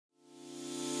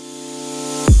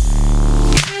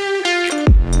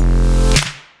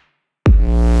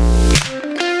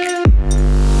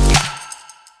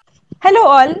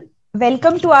all,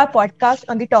 welcome to our podcast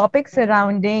on the topic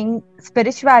surrounding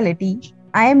spirituality.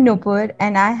 I am Nupur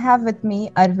and I have with me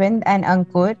Arvind and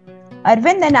Ankur.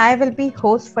 Arvind and I will be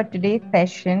hosts for today's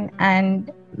session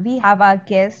and we have our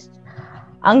guest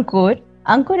Ankur.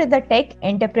 Ankur is a tech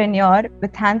entrepreneur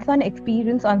with hands-on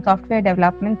experience on software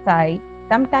development side.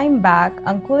 Some time back,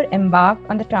 Ankur embarked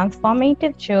on the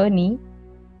transformative journey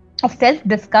of self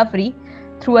discovery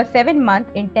through a 7-month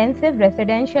intensive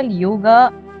residential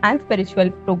yoga and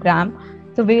spiritual program.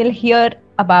 So, we will hear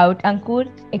about Ankur's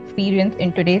experience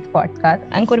in today's podcast.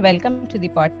 Ankur, welcome to the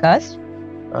podcast.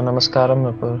 Namaskaram,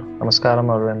 Nupur. Namaskaram,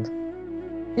 Arvind.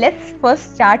 Let's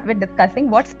first start with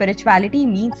discussing what spirituality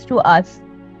means to us.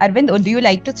 Arvind, would you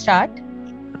like to start?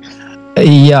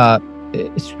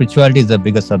 Spirituality is a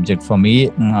bigger subject for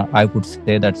me. I would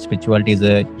say that spirituality is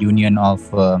a union of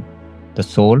the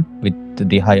soul with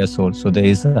the higher soul. So there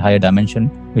is a higher dimension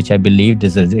which I believe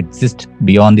exists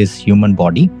beyond this human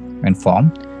body and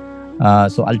form.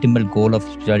 So ultimate goal of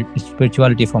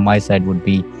spirituality from my side would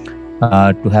be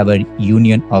to have a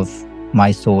union of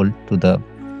my soul to the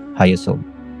higher soul.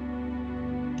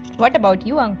 What about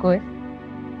you, Ankur?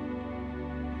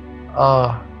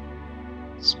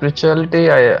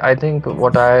 Spirituality, I think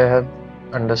what I have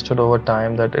understood over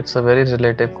time that it's a very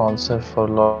relative concept for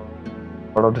a lot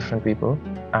of different people.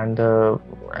 And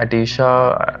at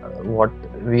Isha, what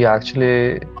we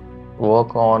actually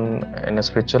work on in a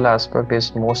spiritual aspect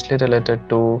is mostly related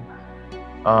to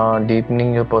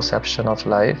deepening your perception of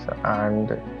life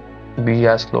and be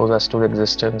as close as to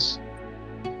existence.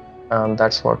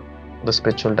 That's what the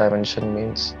spiritual dimension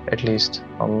means, at least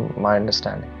from my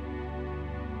understanding.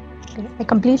 I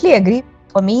completely agree.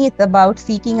 For me, it's about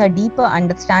seeking a deeper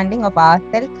understanding of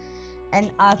ourselves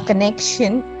and our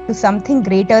connection to something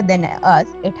greater than us.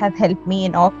 It has helped me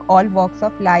in all walks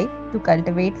of life to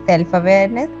cultivate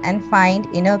self-awareness and find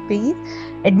inner peace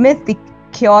amidst the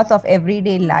chaos of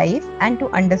everyday life and to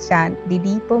understand the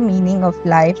deeper meaning of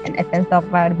life and essence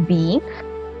of our being.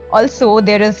 Also,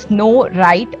 there is no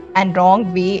right and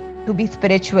wrong way to be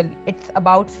spiritual. It's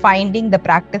about finding the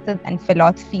practices and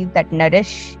philosophies that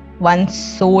nourish one's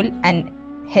soul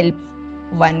and help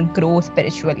one grow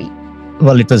spiritually.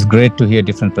 Well, it was great to hear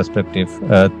different perspective.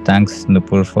 Thanks,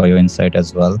 Nupur, for your insight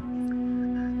as well.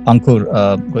 Ankur,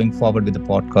 going forward with the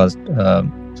podcast,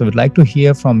 so we'd like to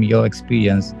hear from your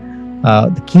experience,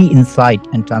 the key insight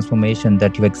and transformation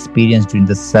that you experienced during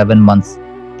the 7 months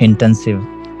intensive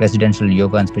residential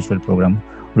yoga and spiritual program.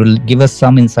 Will give us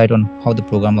some insight on how the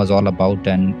program was all about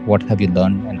and what have you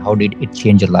learned and how did it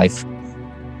change your life?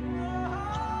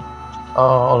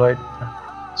 All right.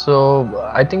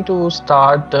 So I think to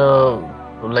start,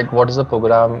 like what is the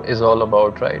program is all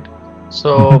about, right?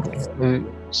 So,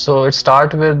 so it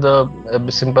starts with a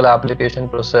simple application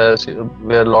process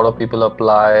where a lot of people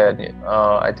apply, and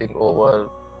I think over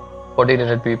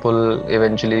 1,400 people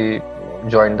eventually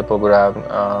joined the program.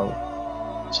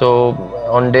 So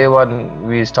on day one,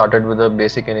 we started with a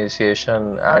basic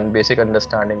initiation and basic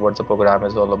understanding what the program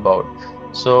is all about.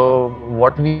 So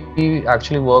what we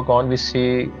actually work on, we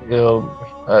see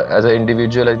as an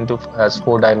individual as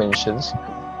 4 dimensions,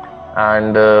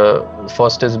 and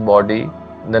first is body,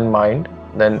 then mind,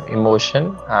 then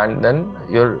emotion, and then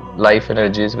your life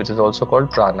energies, which is also called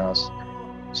pranas.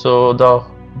 So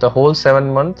the whole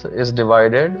 7 month is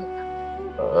divided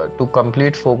to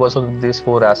complete focus on these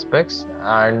 4 aspects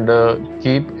and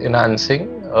keep enhancing,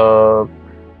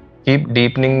 keep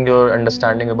deepening your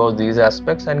understanding about these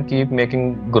aspects and keep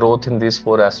making growth in these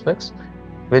 4 aspects,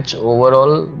 which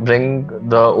overall bring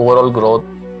the overall growth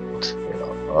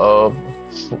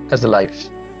as a life.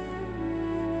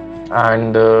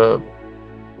 And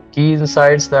key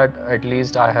insights that at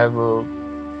least I have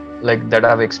that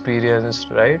I've experienced,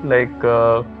 right?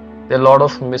 There are a lot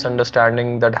of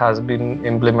misunderstanding that has been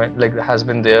has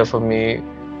been there for me,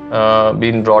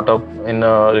 being brought up in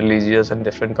a religious and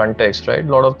different context, right? A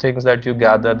lot of things that you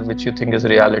gather which you think is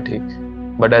reality,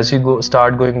 but as you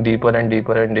start going deeper and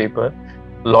deeper and deeper,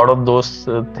 a lot of those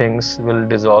things will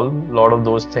dissolve, a lot of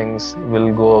those things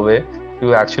will go away.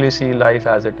 You actually see life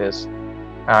as it is,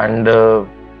 and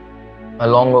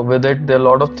along with it, there are a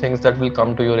lot of things that will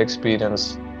come to your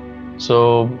experience.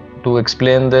 So to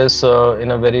explain this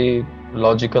in a very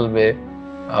logical way,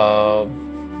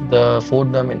 the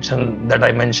 4th dimension that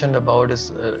I mentioned about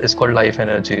is called life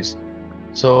energies.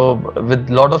 So with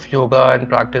a lot of yoga and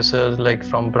practices like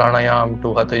from pranayam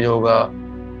to hatha yoga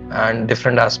and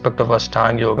different aspect of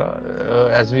Ashtanga yoga,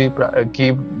 as we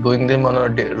keep doing them on a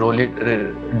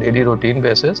daily routine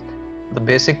basis, the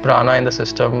basic prana in the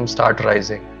system start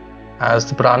rising. As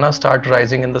the prana start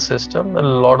rising in the system, a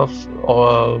lot of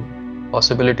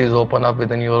possibilities open up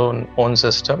within your own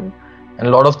system, and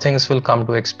a lot of things will come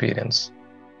to experience.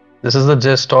 This is the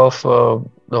gist of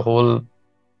the whole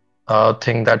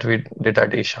thing that we did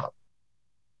at Isha.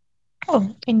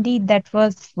 Oh, indeed, that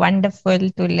was wonderful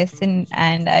to listen,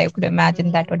 and I could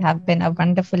imagine that would have been a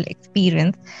wonderful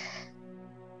experience.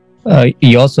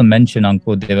 You also mentioned,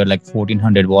 Ankur, there were like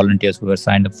 1,400 volunteers who were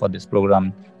signed up for this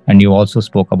program. And you also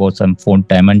spoke about some fourth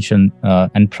dimension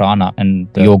and prana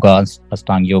and the yoga,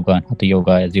 Astanga yoga and Hatha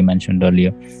yoga, as you mentioned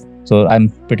earlier. So I'm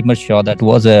pretty much sure that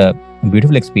was a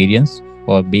beautiful experience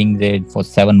for being there for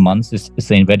 7 months.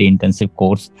 It's a very intensive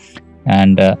course.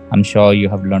 And I'm sure you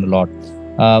have learned a lot.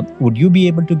 Would you be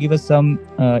able to give us some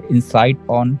insight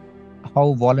on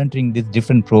how volunteering these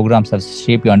different programs have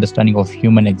shaped your understanding of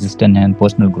human existence and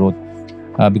personal growth?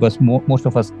 Because most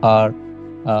of us are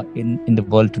in the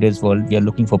world, today's world, we are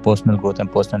looking for personal growth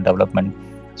and personal development.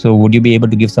 So would you be able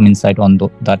to give some insight on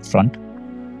that front?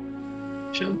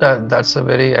 Sure, that's a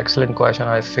very excellent question.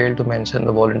 I failed to mention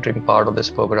the volunteering part of this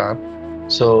program.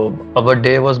 So our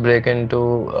day was break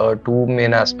into two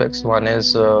main aspects. One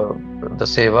is the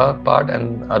seva part,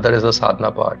 and other is the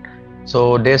sadhana part.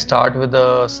 So they start with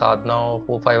the sadhana,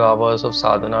 4-5 hours of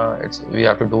sadhana. It's we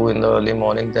have to do in the early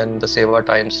morning. Then the seva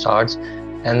time starts,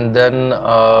 and then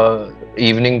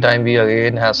evening time we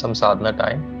again have some sadhana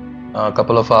time, a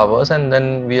couple of hours, and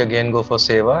then we again go for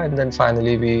seva, and then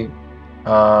finally we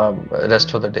rest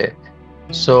for the day.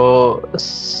 So,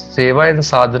 Seva and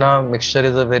Sadhana mixture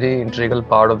is a very integral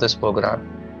part of this program.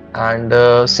 And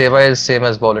Seva is same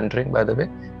as volunteering, by the way.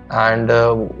 And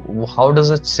how does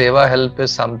it Seva help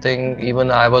is something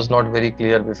even I was not very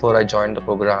clear before I joined the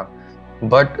program.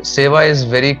 But Seva is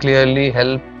very clearly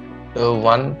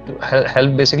one to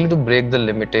help basically to break the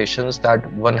limitations that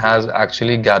one has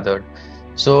actually gathered.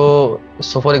 So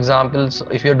for example,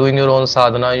 if you're doing your own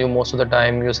sadhana, you most of the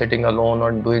time you're sitting alone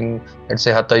or doing, let's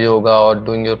say, hatha yoga or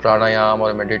doing your pranayam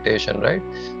or meditation, right?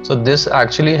 So this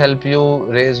actually help you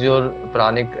raise your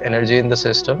pranic energy in the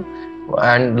system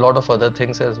and a lot of other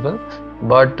things as well.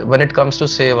 But when it comes to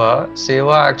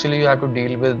seva actually you have to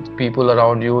deal with people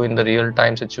around you in the real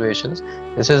time situations.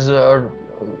 This is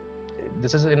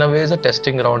this is in a way is a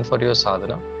testing ground for your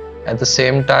sadhana. At the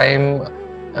same time,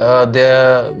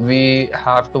 there we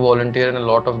have to volunteer in a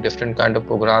lot of different kind of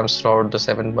programs throughout the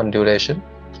 7 month duration.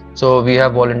 So we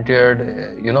have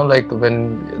volunteered, like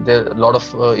when there a lot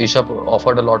of Isha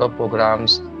offered a lot of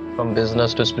programs from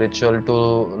business to spiritual to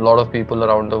a lot of people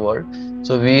around the world.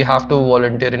 So we have to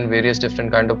volunteer in various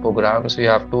different kind of programs. We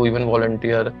have to even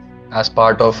volunteer as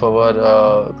part of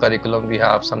our curriculum. We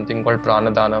have something called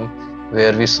Pranadanam,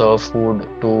 where we serve food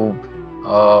to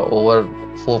over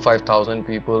 4-5 thousand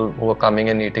people who are coming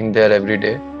and eating there every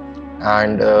day.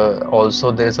 And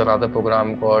also there's another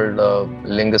program called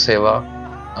Linga Seva,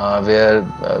 where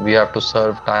we have to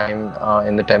serve time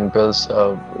in the temples,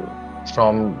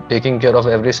 from taking care of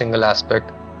every single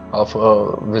aspect of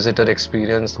visitor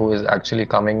experience who is actually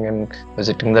coming and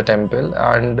visiting the temple.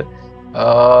 And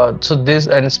so this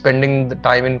and spending the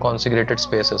time in consecrated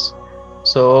spaces.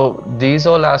 So these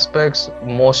all aspects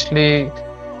mostly,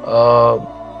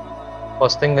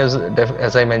 first thing is,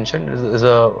 as I mentioned, is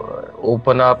a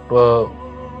open up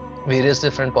various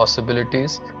different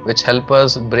possibilities which help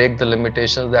us break the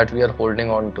limitations that we are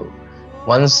holding on to.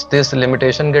 Once this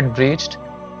limitation get breached,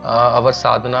 our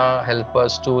sadhana help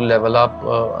us to level up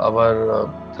our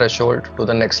threshold to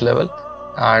the next level,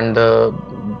 and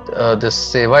this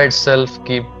seva itself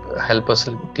help us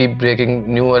keep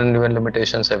breaking newer and newer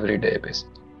limitations every day,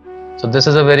 basically. So this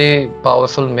is a very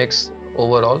powerful mix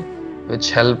overall,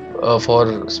 which help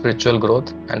for spiritual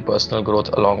growth and personal growth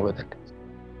along with it.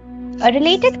 A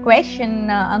related question,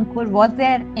 Ankur, was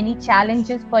there any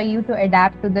challenges for you to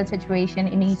adapt to the situation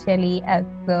initially as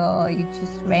you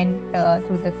just went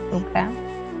through this program?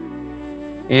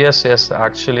 Yes,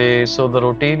 actually. So the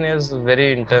routine is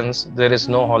very intense. There is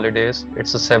no holidays.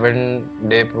 It's a 7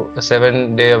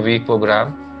 day a week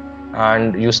program,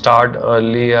 and you start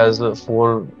early as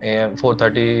 4 a.m.,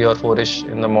 4:30 or 4ish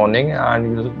in the morning, and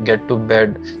you get to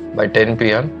bed by 10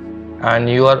 p.m. And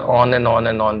you are on and on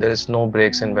and on. There is no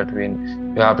breaks in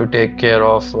between. You have to take care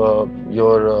of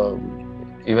your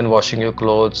even washing your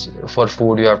clothes. For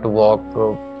food, you have to walk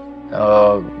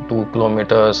 2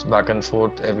 kilometers back and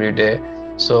forth every day.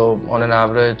 So on an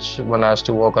average, one has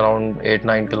to walk around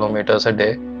 8-9 kilometers a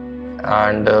day,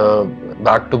 and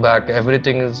back to back,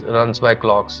 everything runs by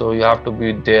clock. So you have to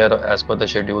be there as per the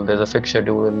schedule. There's a fixed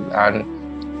schedule, and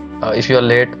if you're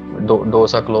late,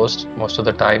 doors are closed most of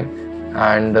the time.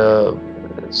 And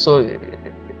so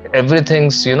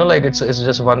everything's, like it's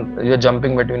just one, you're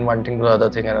jumping between one thing to the other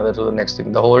thing, another to the next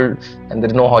thing, the whole, and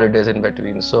there's no holidays in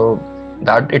between. So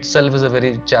That itself is a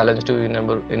very challenge to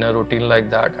in a routine like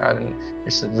that, and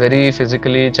it's very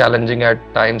physically challenging at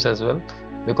times as well,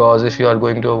 because if you are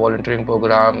going to a volunteering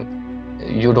program,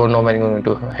 you don't know when you're going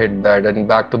to hit that, and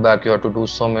back to back you have to do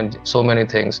so many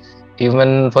things.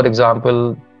 Even for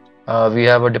example, we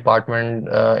have a department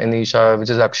in Isha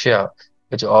which is Akshaya,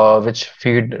 which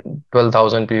feed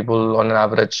 12,000 people on an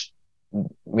average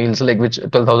meals, like which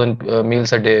 12,000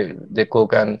 meals a day they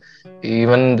cook. And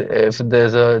even if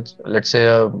there's a, let's say,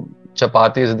 a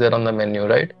chapati is there on the menu,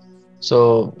 right?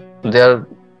 So there are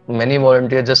many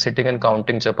volunteers just sitting and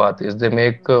counting chapatis. They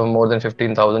make more than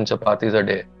 15,000 chapatis a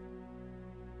day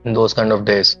in those kind of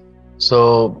days.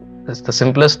 So it's the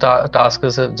simplest task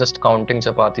is just counting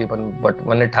chapati, but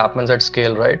when it happens at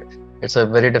scale, right, it's a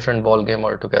very different ball game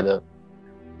altogether.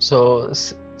 So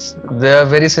they are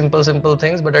very simple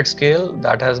things, but at scale,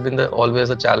 that has been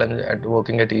always a challenge at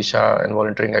working at Isha and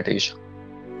volunteering at Isha.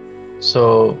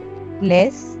 So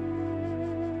Less.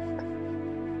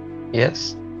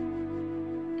 yes.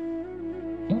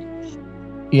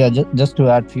 Yeah, just to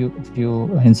add few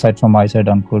insight from my side,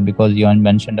 Ankur, because you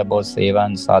mentioned about seva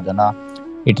and sadhana,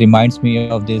 it reminds me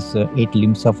of this 8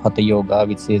 limbs of Hatha Yoga,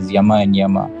 which says yama and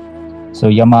yama. So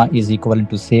yama is equivalent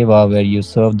to seva, where you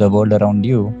serve the world around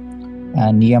you,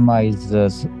 and niyama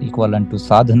is equivalent to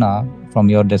sadhana from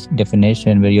your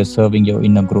definition, where you're serving your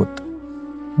inner growth,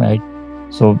 right?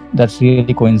 So that's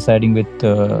really coinciding with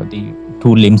the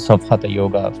 2 limbs of Hatha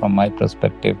Yoga from my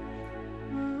perspective.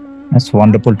 That's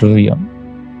wonderful to hear.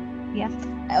 Yeah.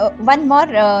 One more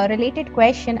related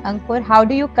question, Ankur. How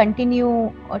do you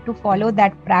continue to follow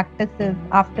that practices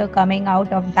after coming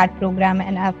out of that program?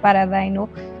 And as far as I know,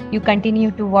 you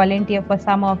continue to volunteer for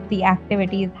some of the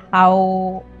activities.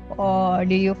 How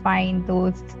do you find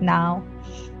those now?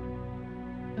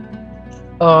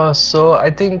 So I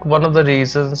think one of the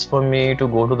reasons for me to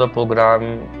go to the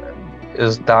program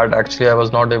is that actually I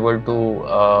was not able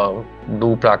to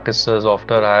do practices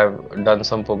after I have done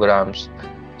some programs.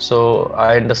 So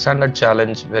I understand that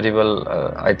challenge very well.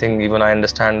 I think even I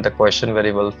understand the question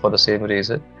very well for the same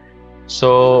reason.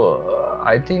 So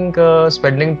I think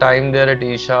spending time there at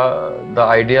Isha, the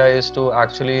idea is to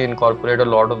actually incorporate a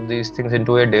lot of these things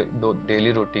into a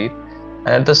daily routine, and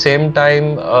at the same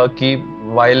time keep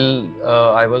while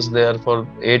I was there for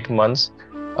 8 months.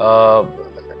 Uh,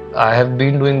 I have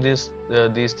been doing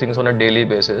these things on a daily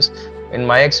basis. In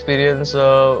my experience,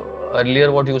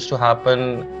 earlier what used to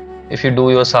happen, if you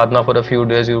do your sadhana for a few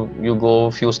days, you go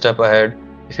a few steps ahead.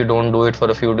 If you don't do it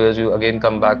for a few days, you again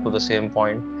come back to the same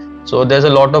point. So there's a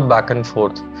lot of back and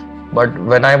forth. But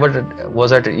when I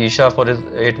was at Isha for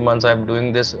 8 months, I'm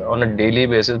doing this on a daily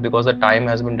basis because the time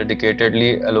has been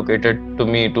dedicatedly allocated to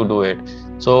me to do it.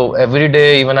 So every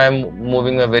day, even I'm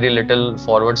moving a very little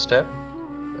forward step,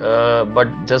 but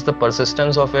just the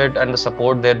persistence of it and the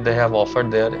support that they have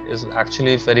offered there is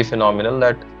actually very phenomenal,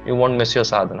 that you won't miss your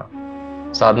sadhana.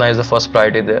 Sadhana is the first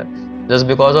priority there. Just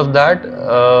because of that,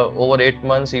 over 8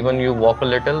 months, even you walk a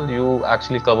little, you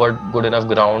actually covered good enough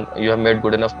ground. You have made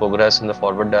good enough progress in the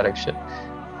forward direction.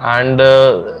 And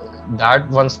that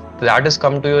once that has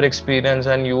come to your experience,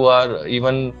 and you are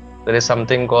even, there is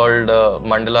something called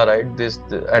mandala, right? This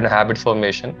and habit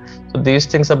formation. So these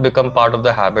things have become part of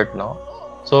the habit now.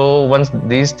 So once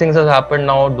these things have happened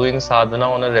now, doing sadhana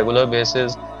on a regular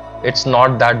basis, it's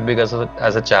not that big as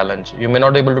a challenge. You may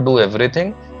not be able to do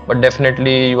everything, but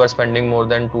definitely you are spending more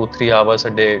than 2-3 hours a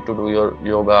day to do your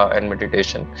yoga and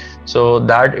meditation. So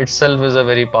that itself is a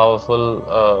very powerful,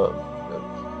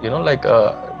 like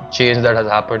change that has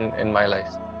happened in my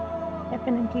life.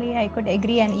 Definitely, I could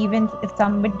agree. And even if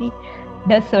somebody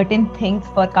does certain things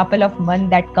for a couple of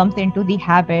months, that comes into the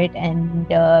habit, and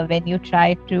when you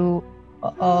try to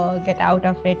get out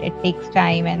of it, it takes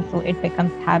time, and so it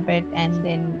becomes habit, and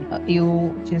then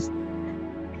you just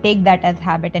take that as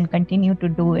habit and continue to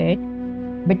do it.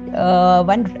 But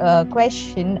one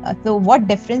question, so what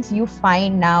difference you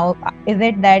find now? Is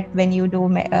it that when you do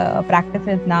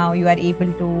practices now, you are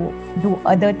able to do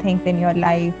other things in your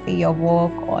life, say your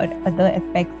work or other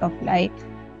aspects of life,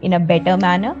 in a better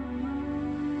manner?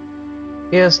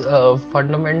 Yes,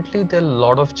 fundamentally, there are a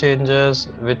lot of changes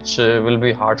which will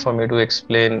be hard for me to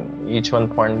explain each one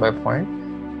point by point.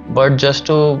 But just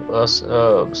to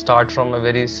start from a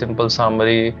very simple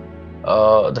summary,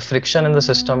 the friction in the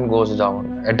system goes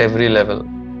down at every level.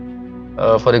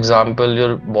 For example,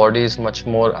 your body is much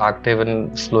more active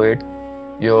and fluid.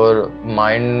 Your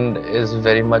mind is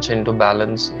very much into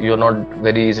balance. You're not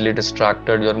very easily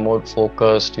distracted. You're more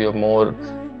focused. You're more,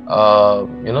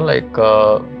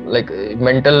 like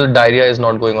mental diarrhea is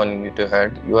not going on in your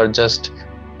head. You are just,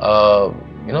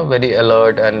 very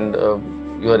alert, and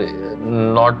you are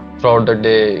not throughout the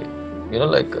day,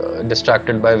 like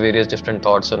distracted by various different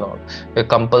thoughts and all. Your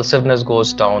compulsiveness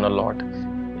goes down a lot.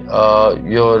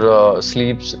 Your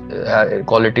sleep's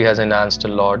quality has enhanced a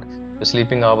lot. The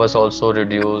sleeping hours also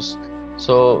reduce.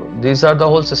 So these are the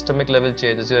whole systemic level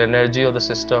changes. Your energy of the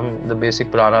system, the basic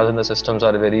pranas in the systems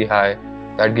are very high.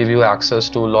 That give you access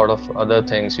to a lot of other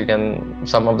things.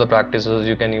 Some of the practices,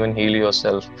 you can even heal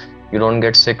yourself. You don't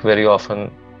get sick very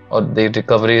often, or the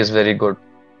recovery is very good,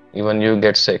 even you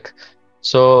get sick.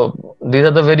 So these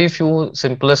are the very few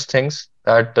simplest things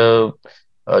that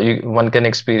one can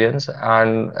experience.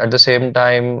 And at the same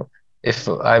time, if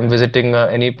I'm visiting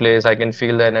any place, I can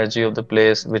feel the energy of the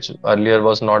place, which earlier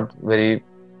was not very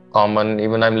common.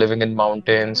 Even I'm living in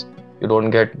mountains, you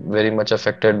don't get very much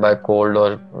affected by cold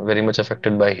or very much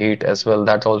affected by heat as well.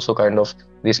 That also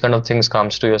these kind of things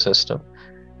comes to your system.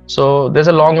 So there's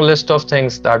a long list of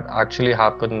things that actually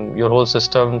happen. Your whole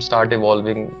system start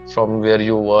evolving from where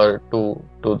you were to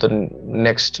the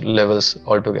next levels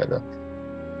altogether.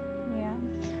 Yeah.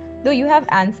 Though you have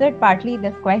answered partly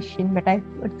this question, but I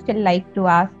would still like to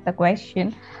ask the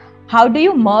question: how do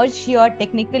you merge your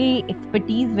technical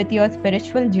expertise with your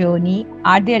spiritual journey?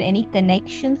 Are there any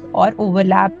connections or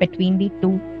overlap between the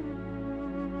two?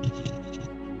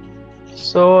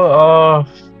 So,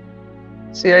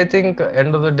 see, I think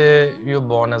end of the day, you're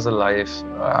born as a life,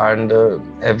 and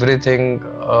everything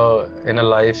in a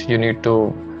life you need to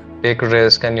take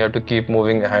risk and you have to keep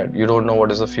moving ahead. You don't know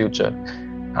what is the future,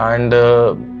 and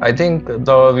I think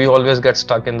we always get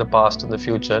stuck in the past and the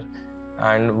future.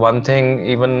 And one thing,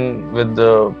 even with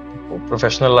the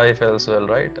professional life as well,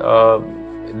 right?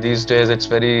 These days, it's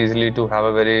very easily to have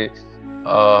a very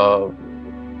uh,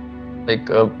 like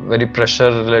a very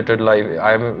pressure related life.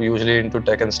 I'm usually into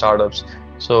tech and startups,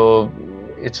 so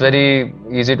it's very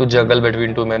easy to juggle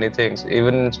between too many things.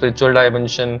 Even in spiritual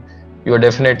dimension, you're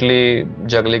definitely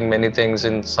juggling many things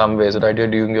in some ways, right? You're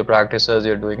doing your practices,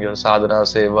 you're doing your sadhana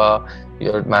seva,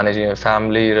 you're managing your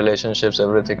family relationships,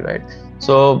 everything, right?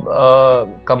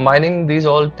 So combining these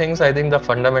all things, I think the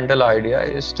fundamental idea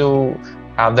is to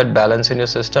have that balance in your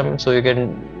system so you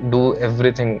can do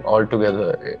everything all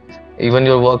together. Even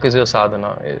your work is your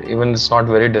sadhana, even it's not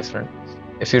very different.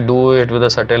 If you do it with a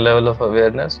certain level of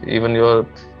awareness, even you're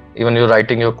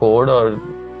writing your code or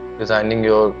designing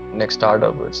your next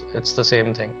startup, it's the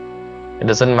same thing. It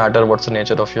doesn't matter what's the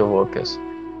nature of your work is.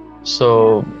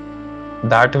 So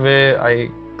that way I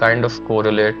kind of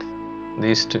correlate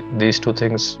these two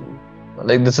things.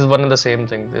 Like this is one and the same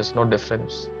thing. There's no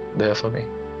difference there for me.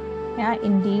 Yeah,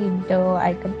 indeed.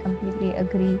 I can completely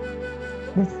agree.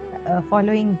 This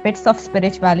following bits of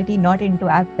spirituality, not into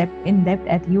as in depth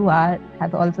as you are,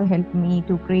 has also helped me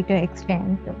to greater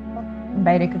extent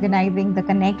by recognizing the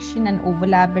connection and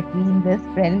overlap between these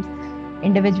realms.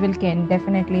 Individual can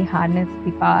definitely harness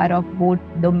the power of both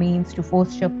domains to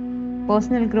foster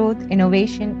personal growth,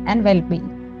 innovation, and well-being.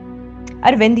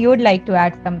 Arvind, you would like to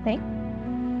add something?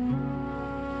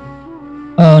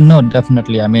 No,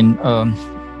 definitely. I mean,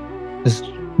 it's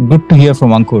good to hear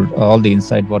from Ankur all the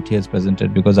insight what he has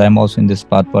presented, because I am also in this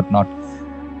path, but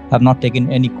have not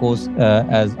taken any course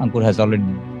as Ankur has already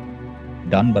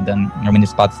done. But then I'm in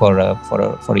this path for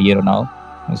a year now,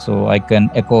 so I can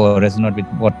echo or resonate with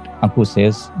what Ankur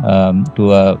says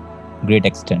to a great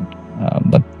extent.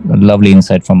 But a lovely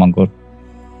insight from Ankur.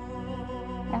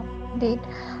 Yeah, indeed.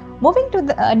 Moving to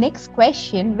the next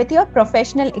question, with your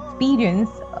professional experience,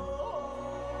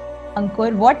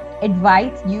 Ankur, what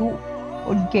advice you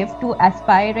would give to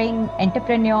aspiring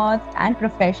entrepreneurs and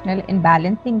professionals in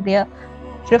balancing their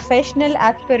professional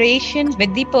aspiration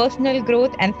with the personal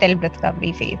growth and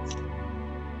self-discovery phase?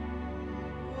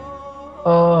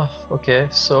 Okay,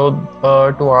 so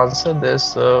to answer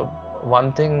this,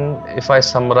 one thing, if I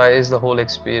summarize the whole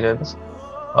experience,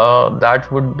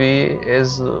 that would be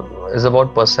is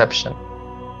about perception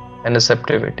and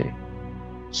receptivity.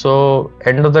 So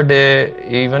end of the day,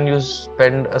 even you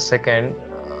spend a second,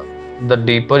 the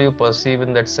deeper you perceive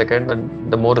in that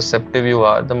second, the more receptive you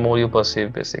are, the more you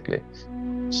perceive basically.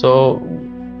 So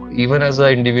even as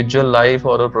an individual life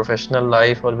or a professional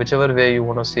life or whichever way you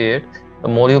want to see it, the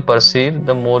more you perceive,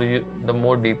 the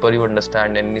more deeper you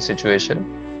understand any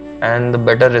situation, and the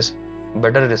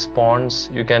better response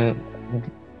you can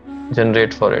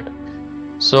generate for it.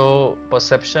 So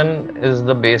perception is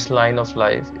the baseline of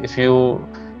life. If you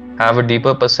have a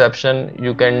deeper perception,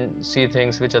 you can see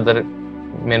things which other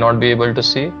may not be able to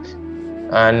see,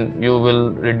 and you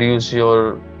will reduce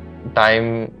your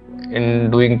time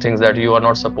in doing things that you are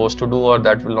not supposed to do or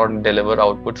that will not deliver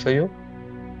output for you.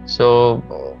 So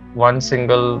one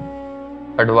single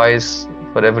advice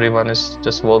for everyone is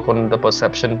just work on the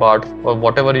perception part or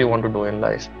whatever you want to do in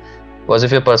life. Because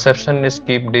if your perception is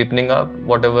keep deepening up,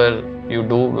 whatever you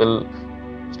do will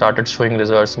started showing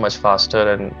results much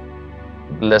faster and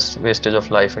less wastage of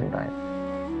life and time.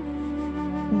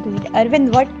 Indeed.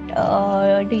 Arvind,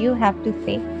 what do you have to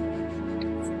say?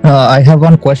 I have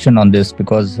one question on this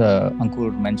because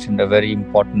Ankur mentioned a very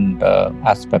important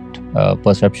aspect,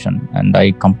 perception, and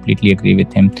I completely agree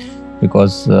with him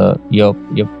because your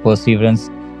perseverance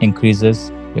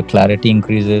increases, your clarity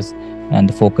increases, and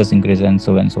the focus increases, and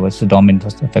so on. So it's a domino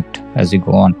effect as you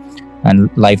go on, and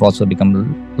life also becomes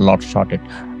a lot shorter.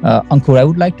 Ankur, I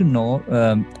would like to know.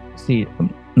 See,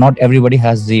 not everybody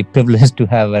has the privilege to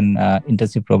have an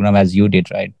intensive program as you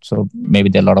did, right? So maybe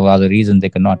there are a lot of other reasons they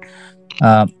cannot.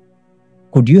 Uh,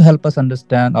 could you help us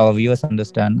understand, our viewers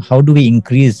understand, how do we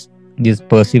increase this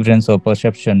perseverance or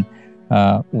perception?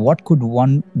 What could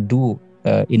one do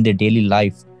in their daily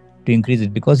life to increase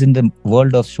it? Because in the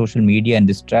world of social media and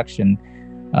distraction,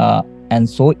 uh, and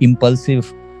so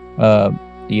impulsive, uh,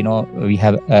 we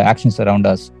have actions around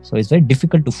us. So it's very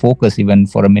difficult to focus even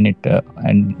for a minute.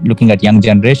 And looking at young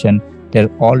generation, they're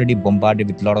already bombarded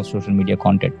with a lot of social media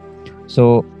content.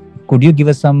 So could you give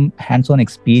us some hands-on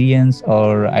experience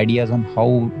or ideas on how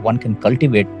one can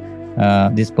cultivate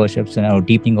this perception or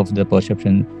deepening of the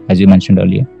perception, as you mentioned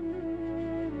earlier?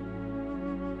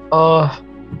 Uh,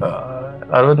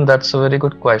 Arvind, that's a very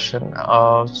good question.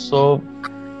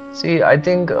 See, I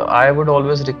think I would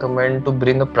always recommend to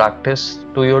bring a practice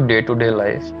to your day-to-day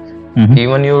life. Mm-hmm.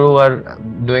 Even you are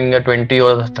doing a 20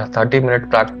 or 30-minute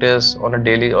practice on a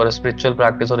daily or a spiritual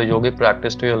practice or a yogic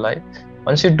practice to your life.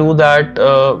 Once you do that,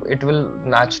 it will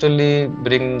naturally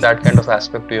bring that kind of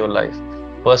aspect to your life.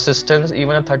 Persistence,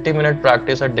 even a 30-minute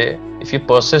practice a day, if you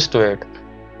persist to it,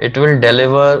 it will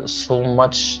deliver so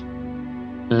much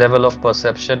level of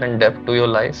perception and depth to your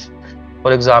life.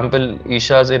 For example,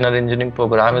 Isha's inner engineering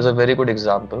program is a very good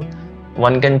example.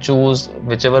 One can choose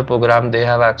whichever program they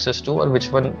have access to, or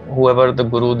which one, whoever the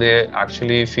guru they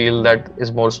actually feel that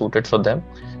is more suited for them.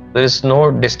 There is no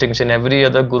distinction. Every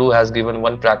other guru has given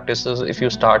one practices. If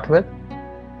you start with,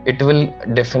 it will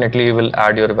definitely will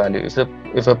add your value. There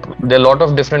are a lot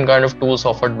of different kind of tools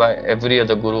offered by every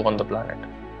other guru on the planet.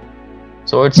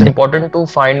 So it's important to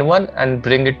find one and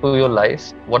bring it to your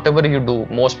life. Whatever you do,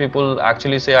 most people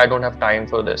actually say, I don't have time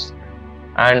for this.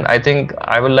 And I think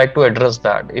I would like to address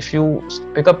that. If you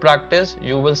pick up practice,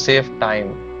 you will save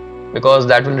time because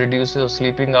that will reduce your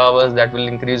sleeping hours, that will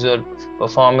increase your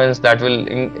performance, that will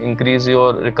increase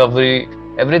your recovery,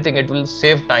 everything. It will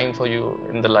save time for you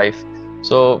in the life.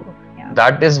 So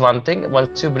that is one thing.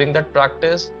 Once you bring that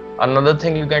practice, another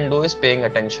thing you can do is paying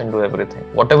attention to everything.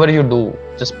 Whatever you do,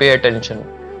 just pay attention.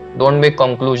 Don't make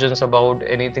conclusions about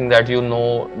anything that you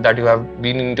know, that you have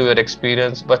been into your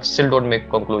experience, but still don't make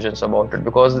conclusions about it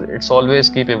because it's always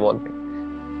keep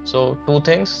evolving. So two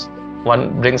things.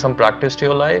 One, bring some practice to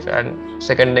your life, and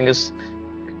second thing is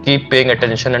keep paying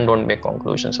attention and don't make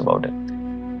conclusions about it.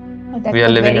 We are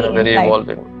living in a very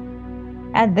evolving.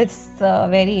 And this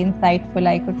very insightful.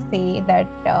 I could say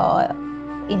that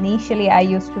initially I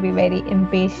used to be very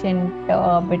impatient,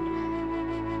 but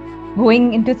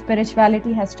going into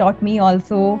spirituality has taught me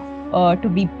also to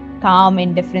be calm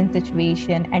in different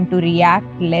situations and to react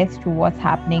less to what's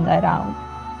happening around.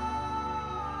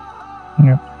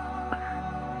 Yeah.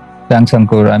 Thanks,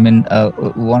 Ankur. I mean,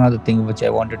 one other thing which I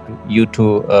wanted you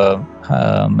to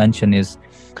mention is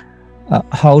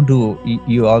how do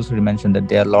you also mentioned that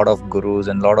there are a lot of gurus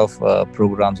and a lot of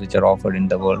programs which are offered in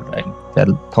the world, right? There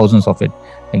are thousands of it.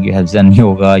 Like you have Zen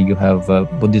Yoga, you have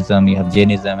Buddhism, you have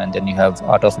Jainism, and then you have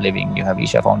Art of Living, you have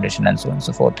Isha Foundation, and so on and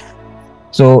so forth.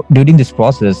 So during this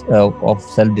process of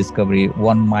self-discovery,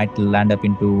 one might land up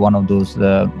into one of those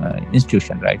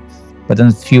institutions, right? But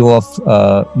then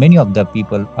many of the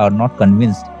people are not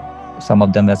convinced. Some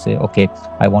of them will say, okay,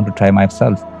 I want to try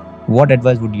myself. What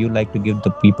advice would you like to give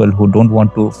the people who don't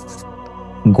want to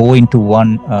go into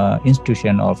one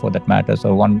institution, or for that matters,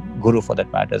 or one guru for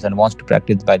that matters, and wants to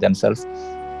practice by themselves?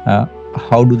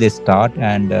 How do they start?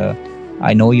 And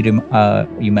I know you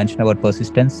mentioned about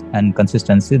persistence and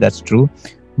consistency. That's true.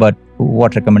 But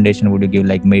what recommendation would you give?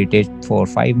 Like meditate for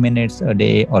 5 minutes a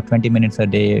day or 20 minutes a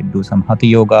day, do some hatha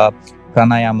yoga,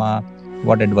 pranayama.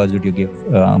 What advice would you give,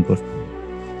 Ankur?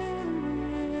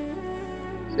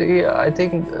 See, I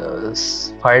think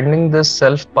finding this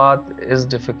self path is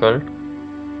difficult,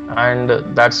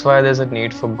 and that's why there's a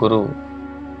need for guru.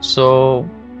 So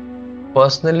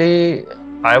personally,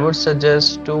 I would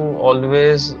suggest to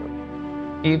always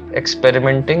keep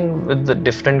experimenting with the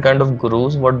different kind of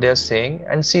gurus, what they're saying,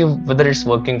 and see whether it's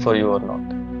working for you or not.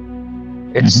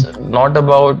 It's not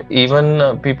about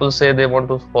even people say they want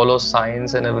to follow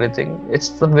science and everything. It's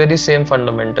the very same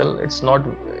fundamental. It's not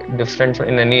different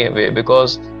in any way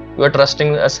because you are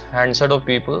trusting as handset of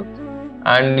people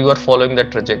and you are following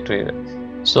that trajectory.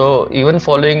 So even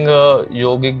following a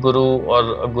yogic guru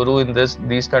or a guru in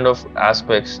these kind of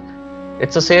aspects,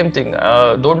 it's the same thing.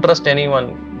 Don't trust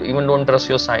anyone, even don't trust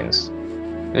your science.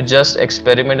 You just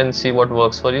experiment and see what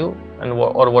works for you and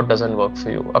or what doesn't work for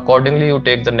you. Accordingly, you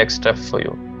take the next step for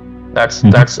you. That's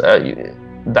Mhm. that's uh,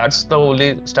 that's the only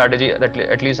strategy that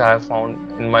at least I have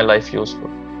found in my life useful.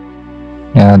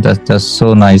 Yeah, that's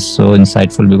so nice, so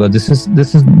insightful, because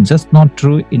this is just not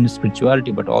true in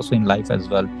spirituality, but also in life as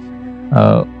well.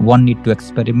 One need to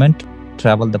experiment,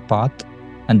 travel the path,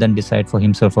 and then decide for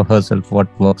himself or herself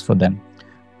what works for them.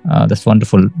 That's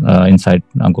wonderful insight,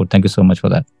 Ankur. Thank you so much for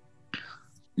that.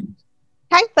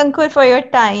 Thanks, Ankur, for your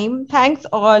time. Thanks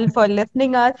all for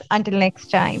listening us. Until next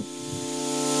time.